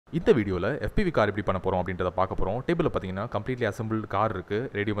இந்த வீடியோவில் FPV car எப்படி பண்ண போகிறோம் அப்படின்றத பார்க்க போகிறோம். டேபிளில் பார்த்தீங்கன்னா கம்ப்ளீட்லி அசம்பிள்டு கார் இருக்குது,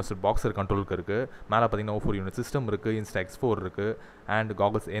 ரேடியோ மஸ்டர் பாக்ஸர் கண்ட்ரோலுக்கு இருக்குது, மேலே பார்த்தீங்கன்னா O4 யூனிட் சிஸ்டம் இருக்குது, இன்ஸ்டா X4 இருக்குது, அண்ட்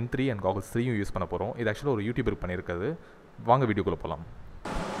காகல்ஸ் N3 அண்ட் காகல்ஸ் 3யும் யூஸ் பண்ண போகிறோம். இது ஆக்சுவலாக ஒரு யூடியூபருக்கு பண்ணியிருக்காது. வாங்க வீடியோக்குள்ளே போகலாம்.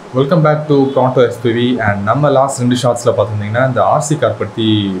 Welcome back to ப்ராண்டோ FPV. And நம்ம லாஸ்ட் 2 ஷார்ட்ஸில் பார்த்துருந்தீங்கன்னா இந்த RC கார் பற்றி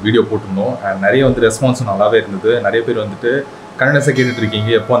வீடியோ போட்டிருந்தோம். அண்ட் நிறைய ரெஸ்பான்ஸும் நல்லாவே இருந்தது. நிறைய பேர் கண்டினியூஸாக கேட்டுட்டு இருக்கீங்க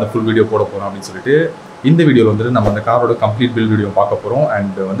எப்போ அந்த ஃபுல் வீடியோ போட போகிறோம் அப்படின்னு சொல்லிட்டு. இந்த வீடியோவில் நம்ம அந்த காரோட கம்ப்ளீட் பில்ட் வீடியோ பார்க்க போகிறோம்.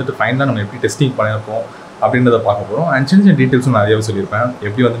 அண்ட் ஃபைனலாக நம்ம எப்படி டெஸ்டிங் பண்ணியிருக்கோம் அப்படின்றத பார்க்க போகிறோம். அண்ட் சின்ன டீட்டெயில்ஸும் நிறையாவே சொல்லியிருப்பேன்.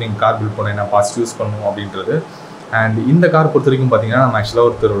 எப்படி நீங்கள் கார் பில்ட் பண்ண பார்ட்ஸ் யூஸ் பண்ணணும் அப்படின்றது. அண்ட் இந்த கார் பொறுத்த வரைக்கும் பார்த்தீங்கன்னா நம்ம ஆக்சுவலாக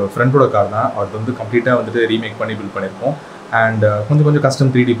ஒருத்தரோட ஃப்ரெண்டோட கார் தான். அது கம்ப்ளீட்டாக ரீமேக் பண்ணி பில்ட் பண்ணியிருக்கோம். அண்ட் கொஞ்சம்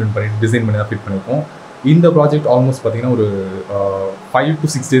கஸ்டம் 3D பிரிண்ட் பண்ணி டிசைன் பண்ணி தான் ஃபிட் பண்ணியிருக்கோம். இந்த ப்ராஜெக்ட் ஆல்மோஸ்ட் பார்த்தீங்கன்னா ஒரு 5 to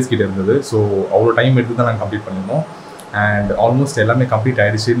 6 days கிட்டே இருந்தது. ஸோ அவ்வளோ டைம் எடுத்து தான் நாங்கள் கம்ப்ளீட் பண்ணியிருந்தோம். அண்ட் ஆல்மோஸ்ட் எல்லாமே கம்ப்ளீட்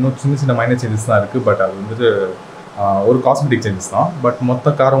ஆகிடுச்சு. இன்னும் சின்ன மைனர் சேஞ்சஸ் தான் இருக்குது. பட் அது ஒரு காஸ்மெட்டிக் சேஞ்சஸ் தான். பட்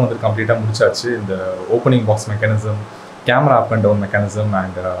மொத்த காரும் கம்ப்ளீட்டாக முடிச்சாச்சு. இந்த opening box mechanism, camera up and down mechanism,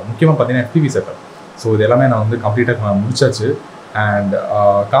 and முக்கியமாக பார்த்தீங்கன்னா FPV செட்டப். ஸோ இது எல்லாமே நான் கம்ப்ளீட்டாக முடிச்சாச்சு. அண்ட்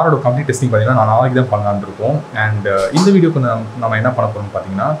காரோட கம்ப்ளீட் டெஸ்டிங் பார்த்தீங்கன்னா நான் நாளைக்கு தான் பண்ணலான்னு இருக்கோம். அண்ட் இந்த வீடியோக்கு நம்ம என்ன பண்ண போகிறோம்னு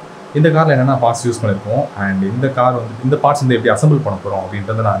பார்த்தீங்கன்னா இந்த காரில் என்னென்ன பார்ட்ஸ் யூஸ் பண்ணியிருக்கோம், அண்ட் இந்த கார் இந்த பார்ட்ஸ் எப்படி அசம்பிள் பண்ண போகிறோம்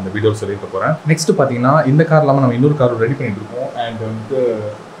அப்படின்றத நான் இந்த வீடியோவில் சொல்லியிருக்க போகிறேன். நெக்ஸ்ட் பார்த்தீங்கன்னா இந்த கார் இல்லாமல் நம்ம இன்னொரு கார் ரெடி பண்ணிட்டு இருக்கோம். அண்ட்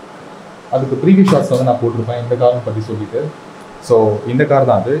அதுக்கு ப்ரீவியஸ் ஷார்ட்ஸ் நான் போட்டிருப்பேன் இந்த காரை பற்றி சொல்லிட்டு. ஸோ இந்த கார்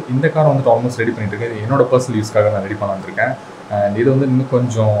தான் அது. இந்த காரை ஆல்மோஸ்ட் ரெடி பண்ணிட்டு இருக்கேன். என்னோட பர்சனல் யூஸ்க்காக நான் ரெடி பண்ணலான்னு இருக்கேன். அண்ட் இது இன்னும்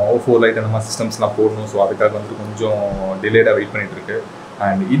கொஞ்சம் O4 லைட் அந்த மாதிரி சிஸ்டம்ஸ்லாம் போடணும். ஸோ அதுக்காக கொஞ்சம் டிலேடாக வெயிட் பண்ணிட்டு இருக்கு.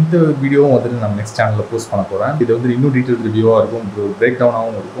 அண்ட் இந்த வீடியோவும் நம்ம நெக்ஸ்ட் சேனலில் போஸ்ட் பண்ண போகிறேன். இது இன்னும் டீட்டெயில் ரிவ்யூவாக இருக்கும், பிரேக்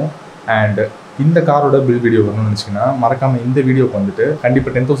டவுனாகவும் இருக்கும். அண்ட் இந்த காரோட பில் வீடியோ வரணும்னு நினச்சிங்கன்னா மறக்காமல் இந்த வீடியோக்கு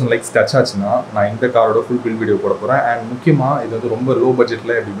கண்டிப்பாக 10,000 லைக்ஸ் டச் ஆச்சுன்னா நான் இந்த காரோட ஃபுல் பில் வீடியோ போட போகிறேன். அண்ட் முக்கியமாக இது ரொம்ப லோ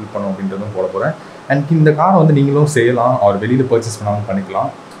பட்ஜெட்டில் எப்படி பில் பண்ணணும் அப்படின்றதும் போட போகிறேன். அண்ட் இந்த காரை நீங்களும் செய்யலாம், அவர் வெளியில் பர்ச்சேஸ் பண்ணாமல்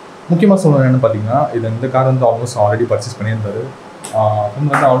பண்ணிக்கலாம். முக்கியமாக சொல்லணும் என்னென்னு பார்த்தீங்கன்னா இந்த கார் ஆல்மோஸ்ட் ஆல்ரெடி பர்ச்சேஸ் பண்ணியிருந்தாரு.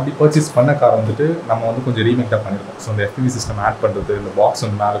 ஆல்ரெடி பர்ச்சேஸ் பண்ண கார் நம்ம கொஞ்சம் ரீமேக் தான் பண்ணியிருக்கோம். ஸோ இந்த FPV சிஸ்டம் ஆட் பண்ணுறது, இந்த பாக்ஸ்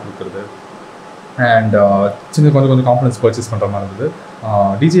மேலே கொடுக்குறது, அண்ட் கொஞ்சம் காம்பனன்ட்ஸ் பர்ச்சேஸ் பண்ணுற மாதிரி இருந்தது.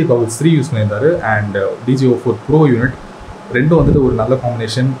 DJI காகல்ஸ் 3 யூஸ் பண்ணியிருந்தாரு. And DJI O4 Pro unit ரெண்டும் ஒரு நல்ல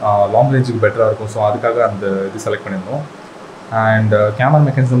காம்பினேஷன், லாங் ரேஞ்சுக்கு பெட்டராக இருக்கும். ஸோ அதுக்காக அந்த இது செலக்ட் பண்ணியிருந்தோம். அண்ட் கேமரா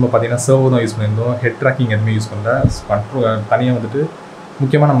மெக்கானிசம் பார்த்தீங்கன்னா சர்வோ தான் யூஸ் பண்ணியிருந்தோம். ஹெட் ட்ராக்கிங் எதுவுமே யூஸ் பண்ணல. கண்ட்ரோல் தனியாக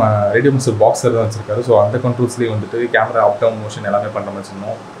முக்கியமாக நம்ம ரேடியோ மஸ்டர் பாக்ஸர் தான் வச்சுருக்காரு. ஸோ அந்த கண்ட்ரோல்ஸ்லேயே கேமரா அப் டவுன் மோஷன் எல்லாமே பண்ணுற மாதிரி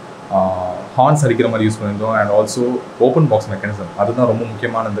வச்சுருந்தோம். ஹார்ன்ஸ் அடிக்கிற மாதிரி யூஸ் பண்ணியிருந்தோம். And also open box mechanism அதுதான் ரொம்ப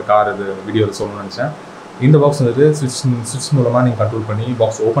முக்கியமான இந்த கார் இது வீடியோவில் சொல்லணும்னு நினச்சேன். இந்த பாக்ஸ் சுவிட்ச் மூலமாக நீங்கள் கண்ட்ரோல் பண்ணி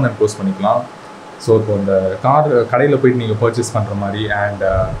பாக்ஸ் ஓப்பன் அண்ட் க்ளோஸ் பண்ணிக்கலாம். ஸோ இப்போ இந்த கார் கடையில் போய்ட்டு நீங்கள் பர்ச்சேஸ் பண்ணுற மாதிரி அண்ட்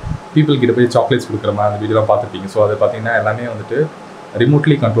பீப்புள் கிட்ட போய் சாக்லேட்ஸ் கொடுக்குற மாதிரி அந்த வீடியோலாம் பார்த்துருப்பீங்க. ஸோ அது பார்த்தீங்கன்னா எல்லாமே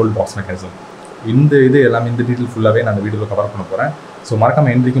ரிமோட்லி கண்ட்ரோல் பாக்ஸ் மெக்கானிசம். இது எல்லாமே இந்த டீட்டெயில் ஃபுல்லாகவே நான் அந்த வீடியோவில் கவர் பண்ண போகிறேன். ஸோ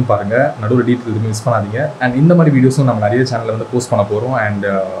மறக்காமல் எந்திரிக்கும் பாருங்கள், நடுவில் டீட்டெயில் எதுவுமே மிஸ் பண்ணாதீங்க. அண்ட் இந்த மாதிரி வீடியோஸும் நம்ம நிறைய சேனலில் போஸ்ட் பண்ண போகிறோம். அண்ட்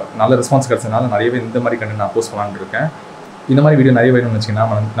நல்ல ரெஸ்பான்ஸ் கிடச்சதுனால நிறையவே இந்த மாதிரி கண்டென்ட் நான் போஸ்ட் பண்ணலான்னு இருக்கேன். இந்த மாதிரி வீடியோ நிறைய வேணும்னு வச்சிங்கன்னா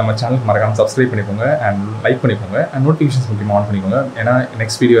நம்ம சேனலுக்கு மறக்காமல் சப்ஸ்கிரைப் பண்ணிக்கோங்க அண்ட் லைக் பண்ணிக்கோங்க. அண்ட் நோட்டிஃபிகேஷன்ஸ் முக்கியமாக ஆன் பண்ணிக்கோங்க. ஏன்னா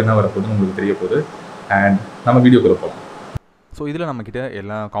நெக்ஸ்ட் வீடியோ என்ன வரப்போகுதுன்னு உங்களுக்கு தெரிய போகுது. அண்ட் நம்ம வீடியோக்குள்ள போகலாம். ஸோ இதில் நம்மக்கிட்ட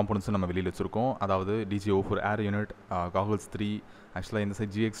எல்லா காம்போனன்ட்ஸும் நம்ம வெளியில் வச்சுருக்கோம். அதாவது DJI O4 ஏர் யூனிட், காகல்ஸ் 3, ஆக்சுவலாக இந்த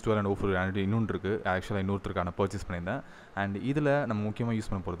side GX12 and O4 unit இன்னொன்று இருக்குது. ஆக்சுவலாக இன்னொருத்தருக்கான பர்ச்சேஸ் பண்ணியிருந்தேன். அண்ட் இதில் நம்ம முக்கியமாக யூஸ்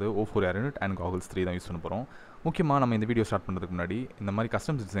பண்ண போகிறது O4 ஏர் யூனிட் அண்ட் காகல்ஸ் 3 தான் யூஸ் பண்ண போகிறோம். முக்கியமாக நம்ம இந்த வீடியோ ஸ்டார்ட் பண்ணுறதுக்கு முன்னாடி இந்த மாதிரி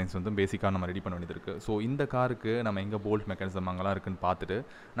கஸ்டம்ஸ் டிசைன்ஸ் பேசிக்காக நம்ம ரெடி பண்ண வேண்டியது இருக்குது. ஸோ இந்த காருக்கு நம்ம எங்கே போல்ட் மெக்கானிசம் அங்கெல்லாம் இருக்குன்னு பார்த்துட்டு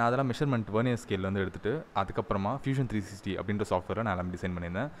நான் அதெல்லாம் மெஷர்மெண்ட் வெர்னியர் ஸ்கேல்லேருந்து எடுத்துகிட்டு அதுக்கப்புறமா Fusion 360 அப்படின்ற சாஃப்ட்வேரை நான் எல்லாம் டிசைன்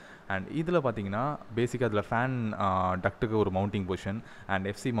பண்ணியிருந்தேன். அண்ட் இதில் பார்த்தீங்கன்னா பேசிக்காக அதில் ஃபேன் டக்ட்டுக்கு ஒரு மவுண்டிங் பொசிஷன், அண்ட்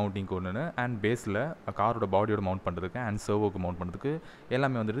FC மவுண்டிங்க்கு ஒன்று, அண்ட் பேஸில் காரோட பாடியோட மவுண்ட் பண்ணுறதுக்கு அண்ட் சர்வோக்கு மவுண்ட் பண்ணுறதுக்கு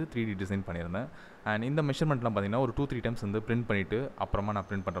எல்லாமே 3D டிசைன் பண்ணியிருந்தேன். அண்ட் இந்த மெஷர்மெண்ட்லாம் பார்த்தீங்கன்னா ஒரு 2-3 டைம்ஸ் பிரிண்ட் பண்ணிவிட்டு அப்புறமா நான்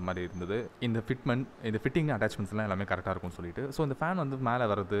பிரிண்ட் பண்ணுற மாதிரி இருந்தது. இந்த ஃபிட்டிங் அட்டாச்மெண்ட்ஸ்லாம் எல்லாமே கரெக்டாக இருக்கும்னு சொல்லிட்டு. ஸோ இந்த ஃபேன் மேலே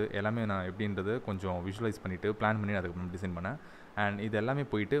வர்றது எல்லாமே நான் எப்படின்றது கொஞ்சம் விஷுவலைஸ் பண்ணிவிட்டு பிளான் பண்ணி அதுக்கு டிசைன் பண்ணேன். அண்ட் இது எல்லாமே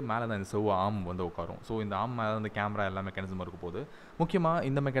போயிட்டு மேலே தான் இந்த சர்வோ ஆர்ம் உட்காரும். ஸோ இந்த ஆர்ம் மேலே கேமரா எல்லா மெக்கானிசம் இருக்கும் போது முக்கியமாக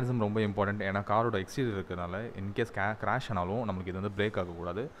இந்த மெக்கானிசம் ரொம்ப இம்பார்ட்டன்ட். ஏன்னா காரோட எக்ஸ்டீரியர் இருக்கிறதுனால இன்கேஸ் கிராஷ் ஆனாலும் நம்மளுக்கு இது பிரேக்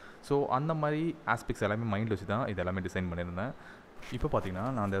ஆகக்கூடாது. ஸோ அந்த மாதிரி ஆஸ்பெக்ட்ஸ் எல்லாமே மைண்டில் வச்சு தான் இது எல்லாமே டிசைன் பண்ணியிருந்தேன். இப்போ பார்த்தீங்கன்னா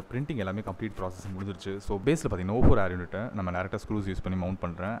நான் அந்த பிரிண்டிங் எல்லாமே கம்ப்ளீட் ப்ராசஸ் முடிஞ்சிருச்சு. ஸோ பேஸில் பார்த்தீங்கன்னா O4 ஏர் யூனிட்டை நம்ம டேரெக்டாக ஸ்க்ரூஸ் யூஸ் பண்ணி மவுண்ட்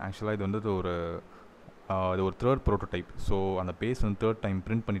பண்ணுறேன். ஆக்சுவலாக இது ஒரு தேர்ட் ப்ரோட்டோடைப். ஸோ அந்த பேஸ் தேர்ட் டைம்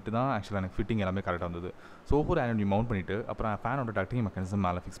பிரிண்ட் பண்ணிட்டு தான் ஆக்சுவலாக எனக்கு ஃபிட்டிங் எல்லாமே கரெக்டாக இருந்தது. ஸோ O4 ஏர் யூனிட் மவுண்ட் பண்ணிவிட்டு அப்புறம் ஃபேனோட டக்டிங் மெக்கானிசம்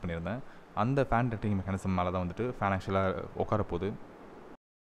மேலே ஃபிக்ஸ் பண்ணியிருந்தேன். அந்த ஃபேன் டக்டிங் மெக்கானிசம் மேலே தான் ஃபேன் ஆக்சுவலாக உட்கார போகுது.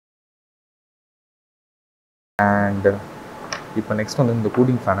 அண்ட் இப்போ நெக்ஸ்ட் இந்த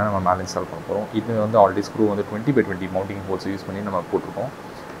கூலிங் ஃபேனை நம்ம மேலே இன்ஸ்டால் பண்ண போகிறோம். இது already screw 20x20 mounting holes use பண்ணி நம்ம போட்டிருக்கோம்.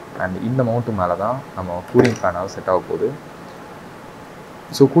 அண்ட் இந்த மவுண்ட்டு மேலே தான் நம்ம கூலிங் ஃபேனாக செட் ஆக போகுது.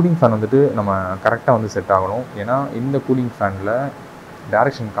 ஸோ கூலிங் ஃபேன் வந்துட்டு நம்ம கரெக்டாக வந்து செட் ஆகணும். ஏன்னா இந்த கூலிங் ஃபேனில்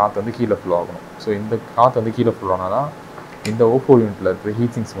டைரெக்ஷன் காற்று வந்து கீழே ஃப்ளோ ஆகணும். ஸோ இந்த காற்று வந்து கீழே ஃப்ளோ ஆனால் தான் இந்த ஓப்போ யூனிட்டில் இருக்கிற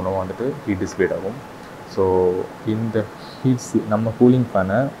ஹீட் சிங்க்ஸ் மூலமாக வந்துட்டு ஹீட் டிஸ்பேட் ஆகும். ஸோ இந்த ஹீட்ஸ் நம்ம கூலிங்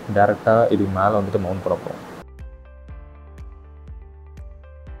ஃபேனை டேரெக்டாக இதுக்கு மேலே வந்துட்டு மவுண்ட் பண்ண போகிறோம்.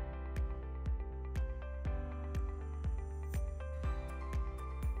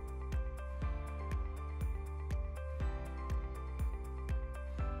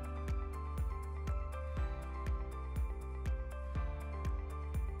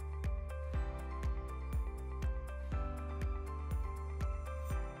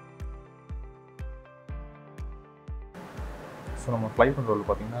 ஸோ நம்ம ஃப்ளை கண்ட்ரோல்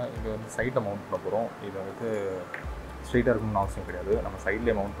பார்த்திங்கன்னா இங்கே வந்து சைடில் மவுண்ட் பண்ண போகிறோம். இது வந்துட்டு ஸ்ட்ரெயிட்டாக இருக்கணும்னு அவசியம் கிடையாது. நம்ம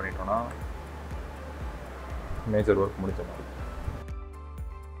சைட்லேயே மவுண்ட் பண்ணிட்டோன்னா மேஜர் ஒர்க் முடிஞ்ச மாதிரி.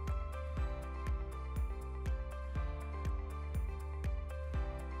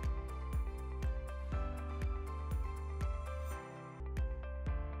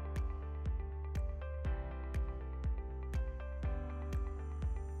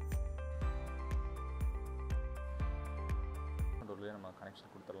 நம்ம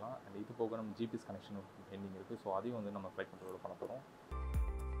கனெக்ஷன் கொடுத்துடலாம். அண்ட் இது போக நம்ம ஜிபிஎஸ் கனெக்ஷன் பெண்டிங் இருக்குது. ஸோ அதையும் வந்து நம்ம ஃப்ளைட் கண்ட்ரோல் பண்ண போகிறோம்.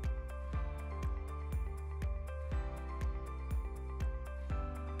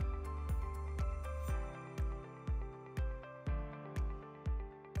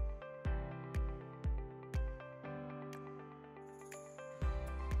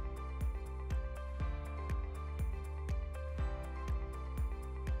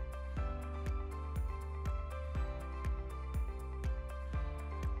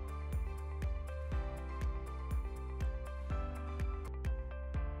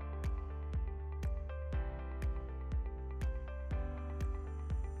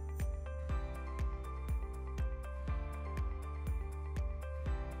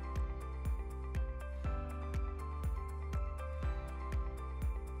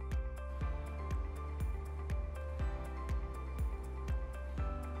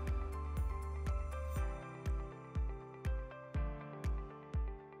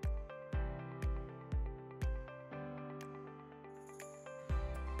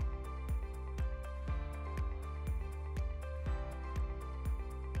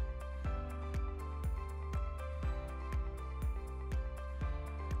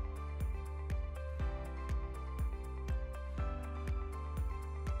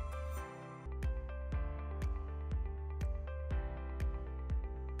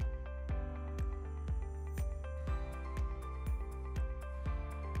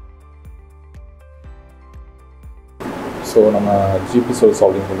 ஸோ நம்ம ஜிபிஎஸ்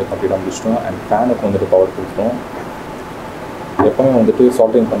சால்டிங் வந்து கம்ப்ளீட்டாக முடிச்சிட்டோம். அண்ட் ஃபேனுக்கு வந்துட்டு பவர் கொடுத்துட்டோம். எப்போவுமே வந்துட்டு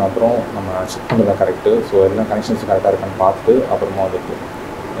சால்டிங் பண்ண அப்புறம் நம்ம செக் பண்ணதான் கரெக்டு. ஸோ எல்லாம் கனெக்ஷன்ஸ் கரெக்டாக இருக்கான்னு பார்த்துட்டு அப்புறமா வந்துட்டு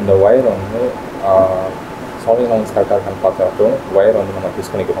இந்த ஒயரை வந்து சால்டிங் லெவல்ஸ் கரெக்டாக இருக்கான்னு பார்த்த அப்புறம் ஒயரை வந்து நம்ம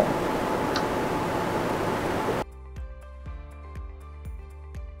யூஸ் பண்ணிக்கிறோம்.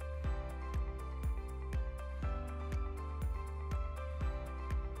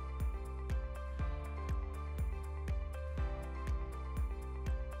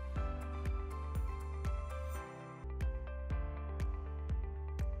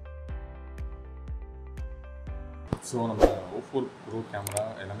 ஸோ நம்ம ஓப்போ ப்ரோ கேமரா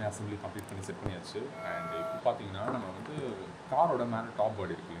எல்லாமே அசம்பிளி கம்ப்ளீட் பண்ணி செட் பண்ணியாச்சு. அண்ட் இப்போ பார்த்தீங்கன்னா நம்ம வந்து காரோட மேலே டாப்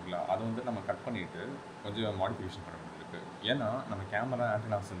பாடி இருக்குது இல்லைங்களா, அதை வந்து நம்ம கட் பண்ணிவிட்டு கொஞ்சம் மாடிஃபிகேஷன் பண்ண வேண்டியிருக்கு. ஏன்னா நம்ம கேமரா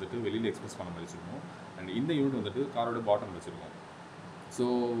ஆண்டனாஸ் வந்துட்டு வெளியில் எக்ஸ்பிரஸ் பண்ண மாதிரி வச்சுருக்கோம். அண்ட் இந்த யூனிட் வந்துட்டு காரோட பாட்டம் வச்சுருக்கோம். ஸோ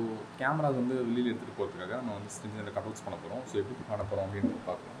கேமராஸ் வந்து வெளியில் எடுத்துகிட்டு போகிறதுக்காக நம்ம வந்து சின்ன கட் அவுட்ஸ் பண்ண போகிறோம். ஸோ எப்படி பண்ண போகிறோம் அப்படின்னு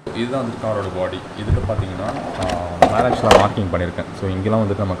பார்க்கலாம். இதுதான் வந்துட்டு காரோட பாடி. இதில் பார்த்தீங்கன்னா மேலே ஆக்சுவலாக மார்க்கிங் பண்ணியிருக்கேன். ஸோ இங்கெல்லாம்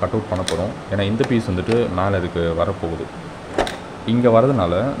வந்துட்டு நம்ம கட் அவுட் பண்ண போகிறோம். ஏன்னா இந்த பீஸ் வந்துட்டு மேலே இதுக்கு வரப்போகுது. இங்கே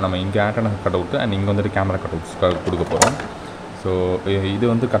வரதுனால நம்ம இங்கே ஆண்டனா கட் அவுட்டு அண்ட் இங்கே வந்துட்டு கேமரா கட் அவுட்ஸ் கொடுக்க போகிறோம். ஸோ இது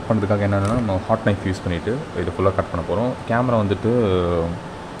வந்து கட் பண்ணுறதுக்காக என்னென்னா நம்ம ஹாட் நைஃப் யூஸ் பண்ணிவிட்டு இது ஃபுல்லாக கட் பண்ண போகிறோம். கேமரா வந்துட்டு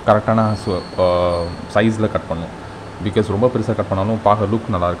கரெக்டான சைஸில் கட் பண்ணணும். பிகாஸ் ரொம்ப பெருசாக கட் பண்ணாலும் பார்க்க லுக்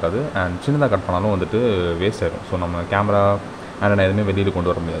நல்லா இருக்காது. அண்ட் சின்னதாக கட் பண்ணாலும் வந்துட்டு வேஸ்ட் ஆயிடும். ஸோ நம்ம கேமரா ஆண்டனா எதுவுமே வெளியில்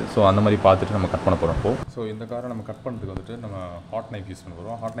கொண்டு வர முடியாது. ஸோ அந்த மாதிரி பார்த்துட்டு நம்ம கட் பண்ண போகிறப்போ ஸோ இந்த காரை நம்ம கட் பண்ணுறதுக்கு வந்துட்டு நம்ம ஹாட் நைஃப் யூஸ் பண்ண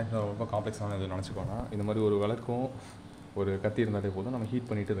போகிறோம். ஹாட் நைஃப் ரொம்ப காம்ப்ளெக்ஸான இது நினச்சிக்கோங்க. இந்த மாதிரி ஒரு விளக்கும் ஒரு கத்தி இருந்தாலே போதும். நம்ம ஹீட்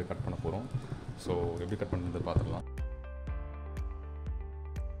பண்ணிவிட்டு இதை கட் பண்ண போகிறோம். ஸோ எப்படி கட் பண்ணுறது பார்த்துடலாம்.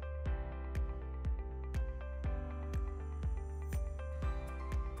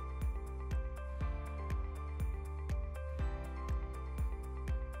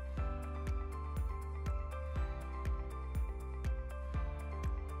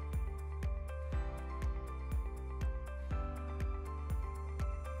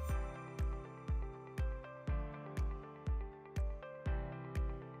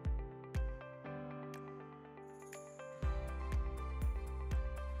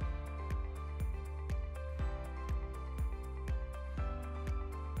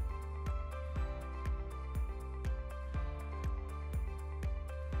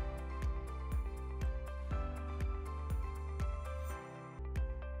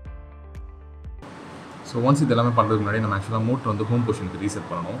 ஸோ ஒன்ஸ் இது எல்லாமே பண்ணுறதுக்கு முன்னாடி நம்ம ஆக்சுவலாக மோட்டர் வந்து ஹோம் பொசிஷனுக்கு ரீசெட்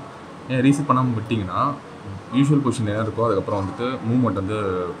பண்ணணும். ஏன் ரீசெட் பண்ணாமல் விட்டிங்கன்னா யூஷுவல் பொசிஷன் என்ன இருக்கோ அதுக்கப்புறம் வந்துட்டு மூவ்மெண்ட் வந்து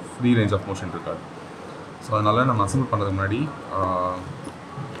ஃப்ரீ ரேஞ்ச் ஆஃப் மோஷன் இருக்காது. ஸோ அதனால் நம்ம அசம்பிள் பண்ணுறதுக்கு முன்னாடி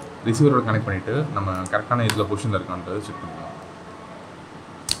ரிசீவரோட கனெக்ட் பண்ணிவிட்டு நம்ம கரெக்டான இதில் பொசிஷனில் இருக்கான்றது செக் பண்ணிக்கலாம்.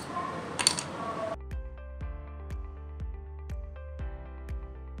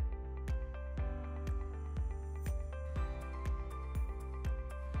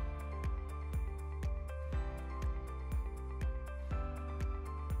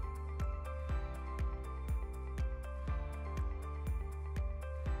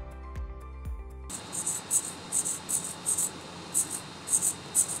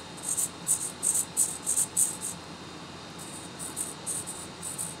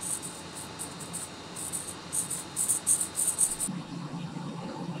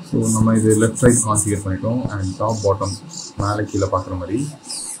 ஸோ நம்ம இது லெஃப்ட் சைட் கான்ஃபிகர் பண்ணிட்டோம் அண்ட் டாப் பாட்டம் மேலே கீழே பார்க்குற மாதிரி.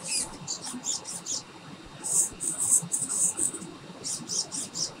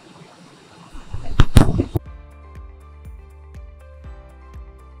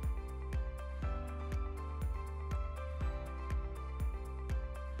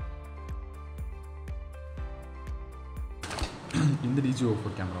 இந்த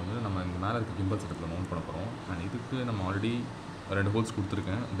DJO4 கேமரா வந்து நம்ம இந்த மேலே இருக்க கிம்பல் செட்டப்பில் மவுண்ட் பண்ண போகிறோம். அண்ட் இதுக்கு நம்ம ஆல்ரெடி 2 ஹோல்ஸ்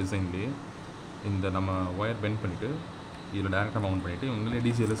கொடுத்துருக்கேன் டிசைன்லேயே. இந்த நம்ம ஒயர் பெண்ட் பண்ணிவிட்டு இதில் டேரெக்டாக மவுண்ட் பண்ணிவிட்டு இவங்களே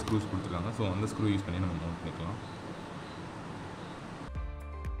DJL ஸ்க்ரூஸ் கொடுத்துருக்காங்க. ஸோ அந்த ஸ்க்ரூ யூஸ் பண்ணி நம்ம மவுண்ட் பண்ணிக்கலாம்.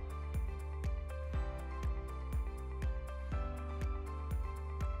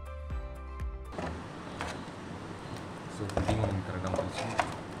 ஸோ ஃபிட்டிங் கரெக்டாக வந்துச்சு.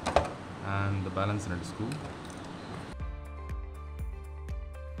 அண்ட் இந்த பேலன்ஸ் 2 ஸ்க்ரூ.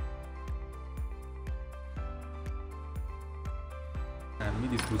 அண்ட்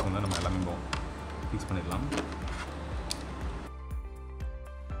மீதி ஸ்க்ரூஸ் வந்து நம்ம எல்லாமே ஃபிக்ஸ் பண்ணிடலாம்.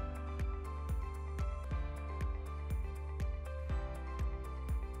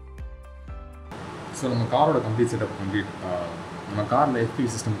 ஸோ நம்ம காரோட கம்ப்ளீட் செட்டப் நம்ம காரில் FPV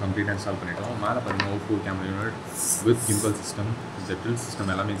சிஸ்டம் கம்ப்ளீட்டாக இன்ஸ்டால் பண்ணிட்டோம். மேலே பார்த்தீங்கன்னா O4 camera unit with gimbal system, இந்த ட்ரில்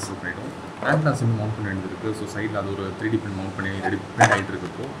சிஸ்டம் எல்லாமே இன்ஸ்டால் பண்ணிட்டோம். ஆண்டனா சிம் மவுண்ட் பண்ணி இருக்குது. ஸோ சைடில் அது ஒரு 3D பிரிண்ட் மவுண்ட் பண்ணி பிரிண்ட் ஆகிட்டு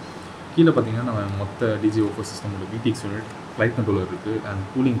இருக்கிறப்போ கீழே பார்த்தீங்கன்னா நம்ம மொத்த DJO4 சிஸ்டமோட VTX unit, flight controller இருக்குது அண்ட்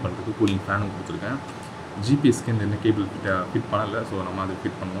கூலிங் பண்ணுறதுக்கு கூலிங் ஃபேனும் கொடுத்துருக்கேன். ஜிபிஎஸ்க்கு இந்த கேபிள் ஃபிட் பண்ணலை. ஸோ நம்ம அதை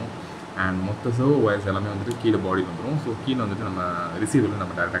ஃபிட் பண்ணுவோம். அண்ட் மொத்த சர்வோ ஒயர்ஸ் எல்லாமே வந்துட்டு கீழே பாடி வந்துடும். ஸோ கீழே வந்துட்டு நம்ம ரிசீவரில்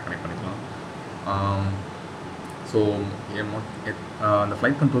நம்ம டேரெக்டாக கனெக்ட் பண்ணிக்கலாம். ஸோ அந்த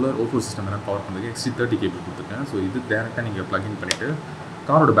ஃப்ளைட் கண்ட்ரோலர் O4 சிஸ்டம் எல்லாம் பவர் பண்ணுறதுக்கு XT30 கேபிள் கொடுத்துருக்கேன். ஸோ இது டேரெக்டாக நீங்கள் ப்ளக்இன் பண்ணிவிட்டு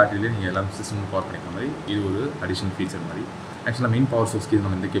காரோட பேட்டரியிலே நீங்கள் எல்லா சிஸ்டமும் பவர் பண்ணிக்கிற மாதிரி இது ஒரு அடிஷனல் ஃபீச்சர் மாதிரி. ஆக்சுவலாக மெயின் பவர் சோர்ஸ்க்கு இது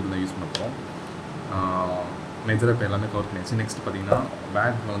நம்ம இந்த கேபிள் தான் யூஸ் பண்ண போகிறோம். மேஜராக இப்போ எல்லாமே கவர் பண்ணியாச்சு. நெக்ஸ்ட் பார்த்தீங்கன்னா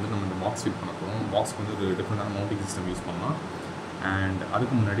பேக்கில் வந்து நம்ம இந்த பாக்ஸ் ஃபிட் பண்ண போகிறோம். பாக்ஸ்க்கு வந்து ஒரு டிஃப்ரெண்டான மவுண்டிங் சிஸ்டம் யூஸ் பண்ணலாம். அண்ட்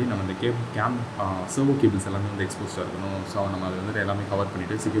அதுக்கு முன்னாடி நம்ம இந்த சர்வோ கேபிள்ஸ் எல்லாமே வந்து எக்ஸ்போஸ்டாக இருக்கணும். ஸோ நம்ம அதை வந்துட்டு எல்லாமே கவர்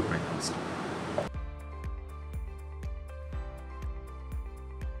பண்ணிவிட்டு செக்யூர் பண்ணிக்கலாம்.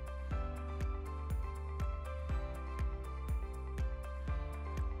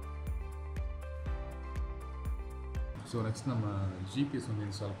 ஸோ நெக்ஸ்ட் நம்ம ஜிபிஎஸ் வந்து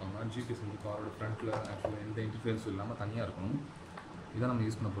இன்ஸ்டால் பண்ணலாம். ஜிபிஎஸ் வந்து காரோட ஃப்ரண்ட்டில் ஆக்சுவலாக எந்த இன்டர்ஃபேரன்ஸும் இல்லாமல் தனியாக இருக்கணும். இதான் நம்ம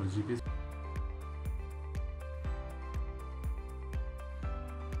யூஸ் பண்ண போகிற ஜிபிஎஸ்.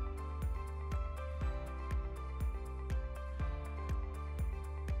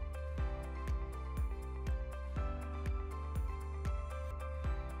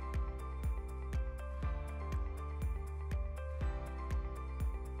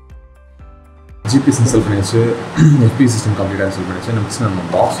 ஜிபிஎஸ் இன்ஸ்டால் பண்ணியாச்சு. FPV சிஸ்டம் கம்ப்ளீட்டாக இன்ஸ்டால் பண்ணியாச்சு. நெக்ஸ்ட் நம்ம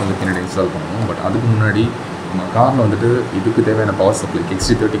பாக்ஸ் வந்து பின்னாடி இன்ஸ்டால் பண்ணணும். பட் அதுக்கு முன்னாடி நம்ம காரில் வந்துட்டு இதுக்கு தேவையான பவர் சப்ளைக்கு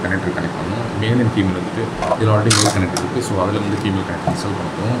XT30 கனெக்டர் கனெக்ட் பண்ணணும். மேல் அண்ட் ஃபீமேல் வந்துட்டு இதில் ஆல்ரெடி மேல் கனெக்டர் இருக்குது. ஸோ அதில் வந்து ஃபீமேல் கனெக்டர் இன்ஸ்டால்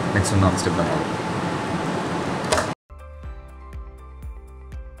பண்ணுறோம். நெக்ஸ்ட் வந்து அந்த ஸ்டெப் தான் பார்ப்போம்.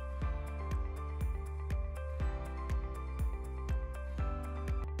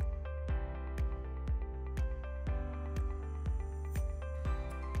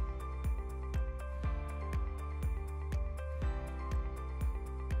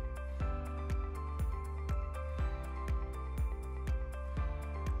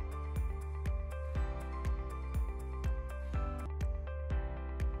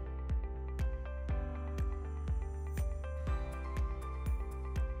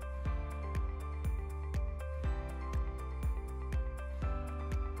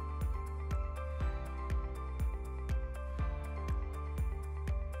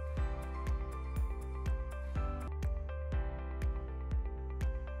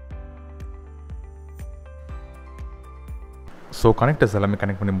 ஸோ கனெக்டர்ஸ் எல்லாமே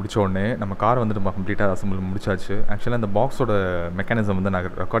கனெக்ட் பண்ணி முடிச்ச உடனே நம்ம கார் வந்துட்டு நம்ம கம்ப்ளீட்டாக அசம்பிள் முடிச்சாச்சு. ஆக்சுவலாக அந்த பாக்ஸோட மெக்கானிசம் வந்து நான்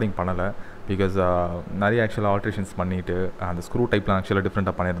ரெக்கார்டிங் பண்ணலை. பிகாஸ் நிறைய ஆக்சுவலாக ஆல்ட்ரேஷன்ஸ் பண்ணிவிட்டு அந்த ஸ்க்ரூ டைப்லாம் ஆக்சுவலாக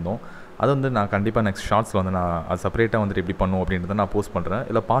டிஃப்ரெண்ட்டாக பண்ணியிருந்தோம். அது வந்து நான் கண்டிப்பாக நெக்ஸ்ட் ஷார்ட்ஸில் வந்து நான் அது செப்பரேட்டாக வந்துட்டு எப்படி பண்ணும் அப்படின்றத நான் போஸ்ட் பண்ணுறேன்.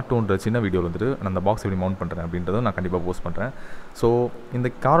 இல்லை பார்ட் 2ன்ற சின்ன வீடியோவில் வந்துட்டு நான் அந்த பாக்ஸ் எப்படி மவுண்ட் பண்ணுறேன் அப்படின்றத நான் கண்டிப்பாக போஸ்ட் பண்ணுறேன். ஸோ இந்த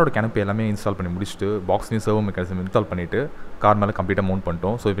காரோட கேனப்பி எல்லாமே இன்ஸ்டால் பண்ணி முடிச்சுட்டு பாக்ஸ்லையும் சர்வோ மெக்கானிசம் இன்ஸ்டால் பண்ணிவிட்டு கார் மேலே கம்ப்ளீட்டாக மவுண்ட்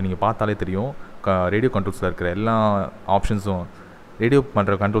பண்ணிட்டோம். ஸோ இப்போ நீங்கள் பார்த்தாலே தெரியும் ரேடியோ கண்ட்ரோல்ஸில் இருக்கிற எல்லா ஆப்ஷன்ஸும் ரேடியோ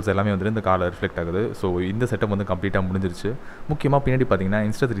பண்ணுற கண்ட்ரோல்ஸ் எல்லாமே வந்துட்டு இந்த காரில் ரிஃப்ளெக்ட் ஆகுது. ஸோ இந்த செட்டப் வந்து கம்ப்ளீட்டாக முடிஞ்சிருச்சு. முக்கியமாக பின்னாடி பார்த்தீங்கன்னா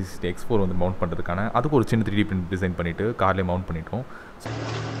Insta360 X4 வந்து மவுண்ட் பண்ணுறதுக்கான அதுக்கு ஒரு சின்ன 3D பிரிண்ட் டிசைன் பண்ணிவிட்டு கார்லேயே மவுண்ட் பண்ணிட்டோம்.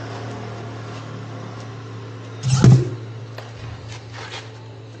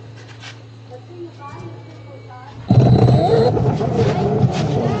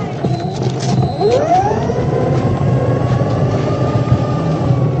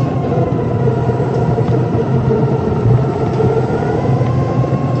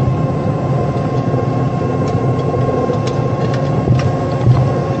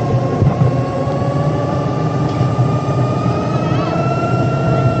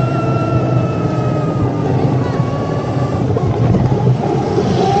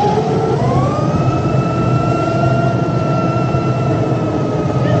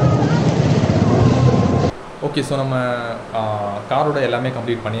 ஓகே, ஸோ நம்ம காரோட எல்லாமே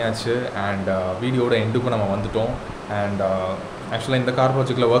கம்ப்ளீட் பண்ணியாச்சு. அண்ட் வீடியோட எண்டுக்கும் நம்ம வந்துட்டோம். அண்ட் ஆக்சுவலாக இந்த கார்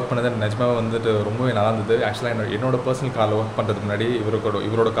ப்ராஜெக்ட்டில் ஒர்க் பண்ணது நிஜமாவே வந்துட்டு ரொம்பவே நல்லா இருந்தது. ஆக்சுவலாக என்னோட பர்சனல் காரில் ஒர்க் பண்ணுறதுக்கு முன்னாடி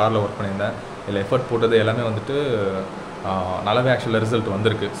இவரோட காரில் ஒர்க் பண்ணியிருந்தேன். இதில் எஃபர்ட் போட்டது எல்லாமே வந்துட்டு நல்லாவே ஆக்சுவலாக ரிசல்ட்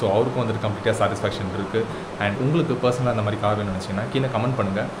வந்திருக்கு. ஸோ அவருக்கும் வந்துட்டு கம்ப்ளீட்டாக சாட்டிஸ்ஃபேக்ஷன் இருக்குது. அண்ட் உங்களுக்கு பர்சனலாக அந்த மாதிரி கார் வேணும்னு நினச்சிங்கன்னா கீழே கமெண்ட்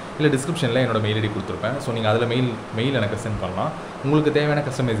பண்ணுங்கள். இல்லை டிஸ்கிரிப்ஷனில் என்னோட மெயில் ஐடி கொடுத்துருப்பேன். ஸோ நீங்கள் அதில் மெயில் எனக்கு சென்ட் பண்ணலாம். உங்களுக்கு தேவையான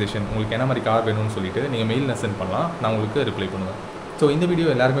கஸ்டமைசேஷன் உங்களுக்கு என்ன மாதிரி கார் வேணும்னு சொல்லிட்டு நீங்கள் மெயிலில் சென்ட் பண்ணலாம். நான் உங்களுக்கு ரிப்ளை பண்ணுவேன். ஸோ இந்த வீடியோ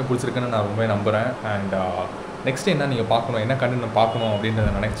எல்லாருமே பிடிச்சிருக்குன்னு நான் ரொம்ப நம்புகிறேன். அண்ட் நெக்ஸ்ட் என்ன நீங்கள் பார்க்கணும், என்ன கண்டென்ட் பார்க்கணும்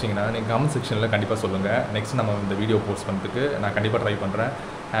அப்படின்றத நினச்சிங்கன்னா நீங்கள் கமெண்ட் செக்ஷனில் கண்டிப்பாக சொல்லுங்கள். நெக்ஸ்ட் நம்ம இந்த வீடியோ போஸ்ட் பண்ணுறதுக்கு நான் கண்டிப்பாக ட்ரை பண்ணுறேன்.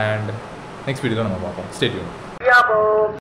 அண்ட் நெக்ஸ்ட் வீடியோவில் நம்ம பார்ப்போம். Stay tune.